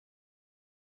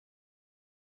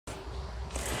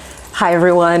Hi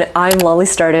everyone, I'm Lolly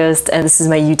Stardust and this is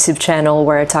my YouTube channel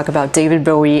where I talk about David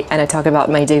Bowie and I talk about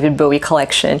my David Bowie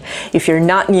collection. If you're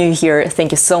not new here,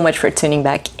 thank you so much for tuning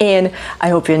back in. I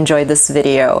hope you enjoyed this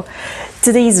video.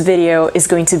 Today's video is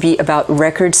going to be about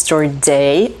Record Store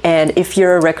Day, and if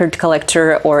you're a record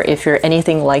collector or if you're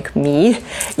anything like me,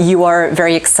 you are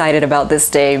very excited about this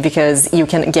day because you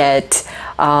can get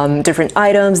different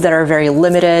items that are very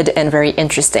limited and very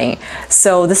interesting.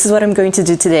 So this is what I'm going to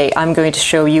do today. I'm going to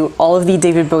show you all of the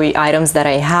David Bowie items that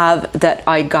I have that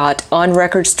I got on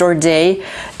Record Store Day,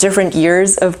 different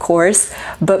years of course,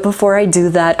 but before I do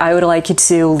that I would like you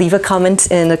to leave a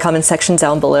comment in the comment section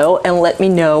down below and let me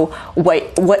know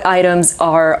what items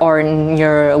are on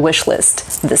your wish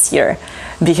list this year,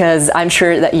 because I'm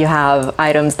sure that you have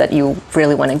items that you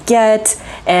really want to get,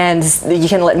 and you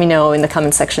can let me know in the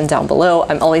comment section down below.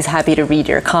 I'm always happy to read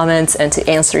your comments and to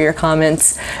answer your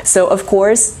comments. So of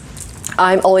course,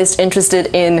 I'm always interested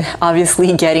in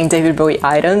obviously getting David Bowie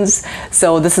items,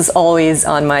 so this is always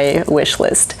on my wish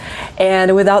list.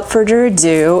 And without further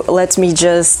ado, let me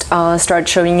just start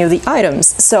showing you the items.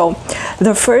 So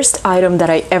the first item that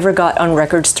I ever got on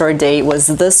Record Store Day was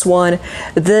this one.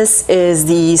 This is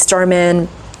the Starman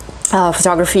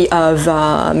photography of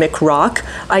Mick Rock.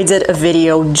 I did a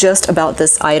video just about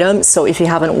this item, so if you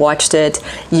haven't watched it,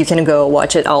 you can go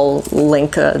watch it. I'll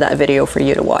link that video for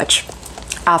you to watch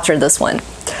after this one.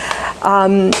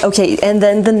 Okay, and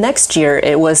then the next year,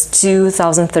 it was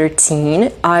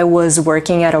 2013, I was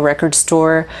working at a record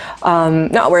store,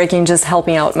 not working, just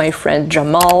helping out my friend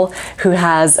Jamal, who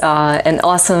has an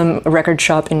awesome record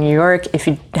shop in New York. If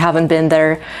you haven't been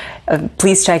there,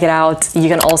 please check it out. You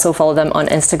can also follow them on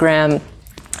Instagram.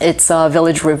 It's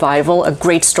Village Revival, a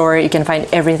great store. You can find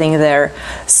everything there.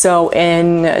 So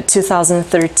in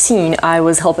 2013, I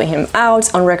was helping him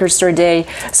out on Record Store Day,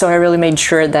 so I really made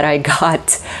sure that I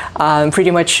got pretty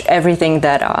much everything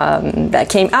that that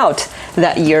came out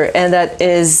that year. And that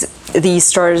is, these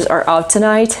stars are out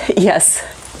tonight. Yes,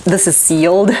 this is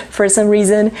sealed for some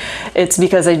reason. It's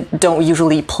because I don't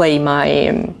usually play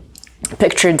my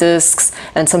picture discs,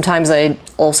 and sometimes I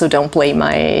also don't play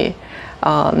my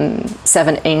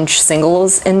 7-inch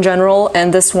singles in general,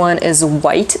 and this one is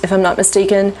white if I'm not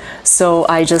mistaken, so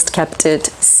I just kept it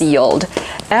sealed.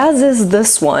 As is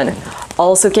this one,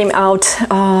 also came out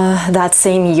that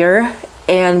same year,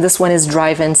 and this one is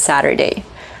Drive-In Saturday,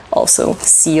 also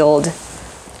sealed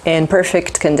in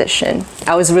perfect condition.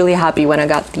 I was really happy when I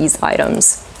got these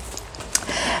items.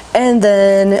 And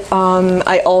then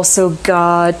I also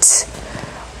got,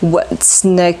 what's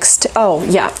next? Oh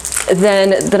yeah,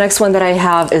 then the next one that I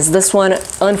have is this one.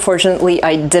 Unfortunately,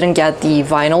 I didn't get the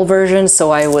vinyl version,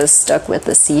 so I was stuck with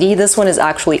the CD. This one is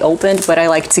actually opened, but I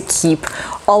like to keep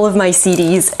all of my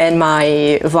CDs and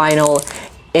my vinyl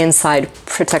inside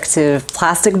protective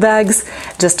plastic bags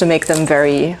just to make them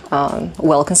very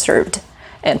well conserved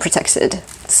and protected.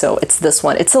 So it's this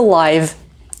one. It's a live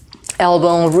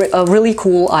album, a really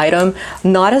cool item,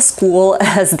 not as cool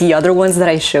as the other ones that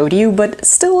I showed you, but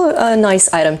still a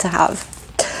nice item to have.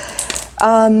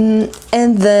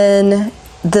 And then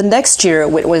the next year,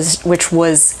 which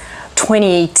was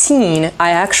 2018,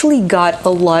 I actually got a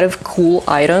lot of cool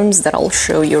items that I'll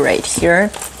show you right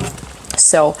here.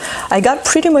 So I got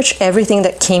pretty much everything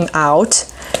that came out.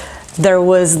 There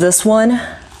was this one.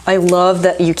 I love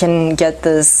that you can get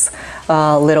this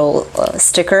little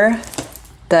sticker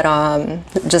that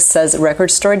just says Record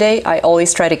Store Day. I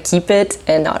always try to keep it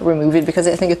and not remove it because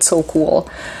I think it's so cool.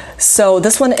 So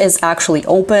this one is actually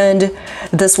opened.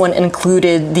 This one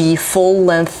included the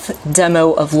full-length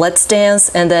demo of Let's Dance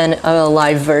and then a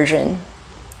live version.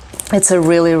 It's a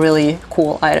really, really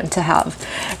cool item to have.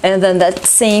 And then that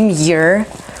same year,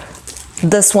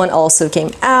 this one also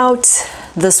came out.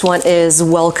 This one is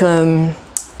Welcome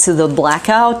to the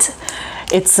Blackout.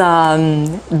 It's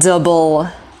double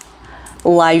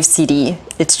live CD.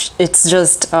 It's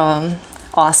just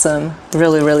awesome.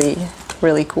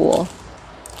 Really cool.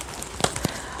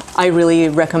 I really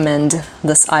recommend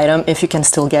this item if you can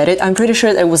still get it. I'm pretty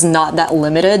sure that it was not that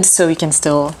limited, so you can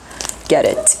still get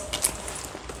it.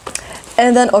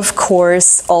 And then of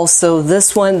course also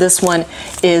this one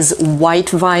is white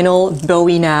vinyl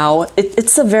Bowie Now.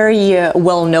 It's a very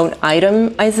well-known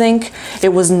item, I think. It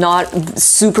was not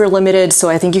super limited, so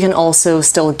I think you can also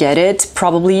still get it,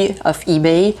 probably off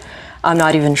eBay. I'm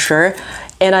not even sure.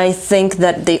 And I think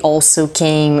that they also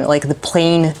came like the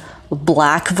plain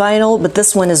black vinyl, but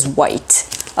this one is white.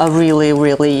 A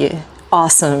really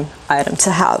awesome item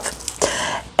to have.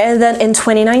 And then in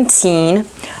 2019,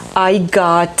 I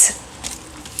got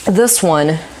this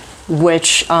one,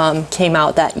 which came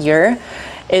out that year.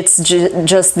 It's just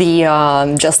just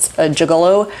a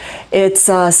Gigolo. It's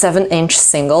a 7-inch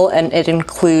single, and it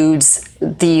includes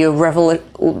the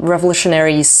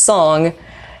revolutionary song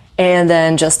and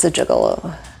then just a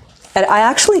Gigolo. And I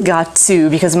actually got two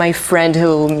because my friend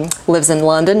who lives in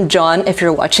London, John, if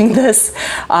you're watching this,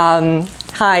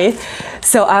 hi.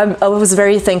 So I was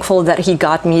very thankful that he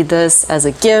got me this as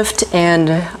a gift, and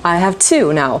I have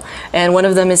two now, and one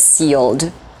of them is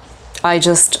sealed. I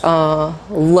just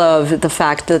love the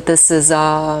fact that this is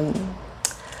a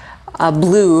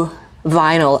blue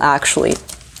vinyl, actually.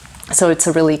 So it's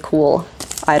a really cool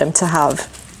item to have.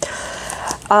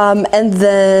 And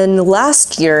then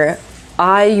last year,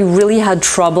 I really had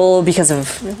trouble because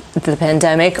of the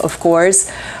pandemic, of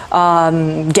course,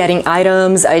 getting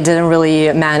items. I didn't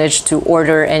really manage to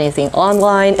order anything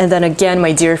online. And then again,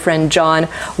 my dear friend John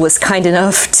was kind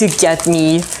enough to get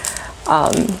me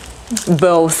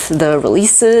both the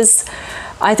releases.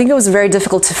 I think it was very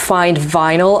difficult to find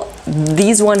vinyl.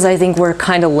 These ones I think were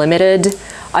kind of limited.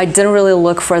 I didn't really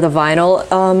look for the vinyl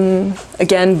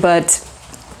again, but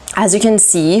as you can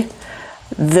see,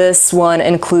 this one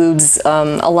includes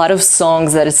a lot of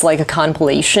songs that it's like a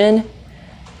compilation.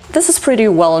 This is pretty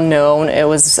well known. It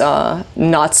was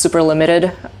not super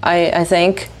limited, I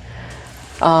think,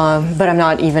 but I'm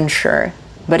not even sure.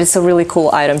 But it's a really cool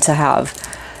item to have.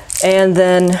 And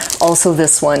then also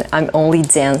this one, I'm Only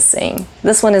Dancing.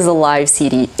 This one is a live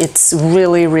CD. It's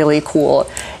really, really cool.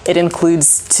 It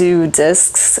includes 2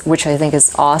 discs, which I think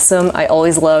is awesome. I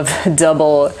always love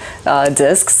double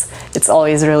discs. It's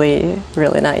always really,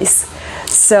 really nice.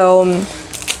 So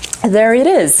there it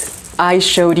is. I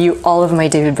showed you all of my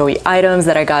David Bowie items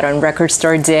that I got on Record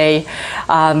Store Day.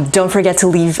 Don't forget to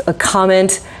leave a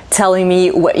comment telling me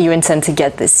what you intend to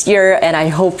get this year, and I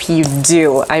hope you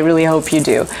do. I really hope you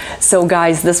do. So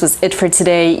guys, this was it for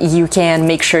today. You can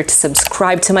make sure to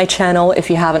subscribe to my channel if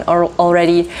you haven't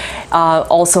already.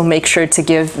 Also make sure to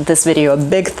give this video a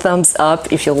big thumbs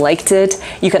up if you liked it.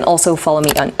 You can also follow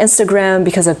me on Instagram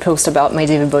because I post about my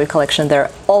David Bowie collection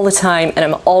there all the time, and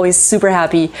I'm always super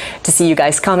happy to see you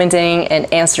guys commenting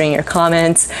and answering your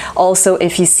comments. Also,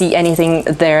 if you see anything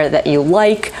there that you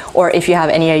like, or if you have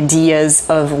any ideas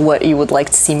of what you would like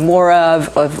to see more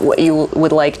of what you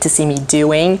would like to see me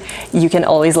doing, you can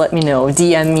always let me know,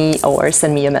 DM me or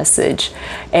send me a message.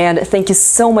 And thank you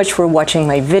so much for watching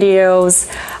my videos.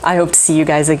 I hope to see you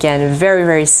guys again very,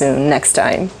 very soon next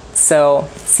time. So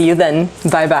see you then.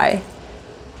 Bye bye.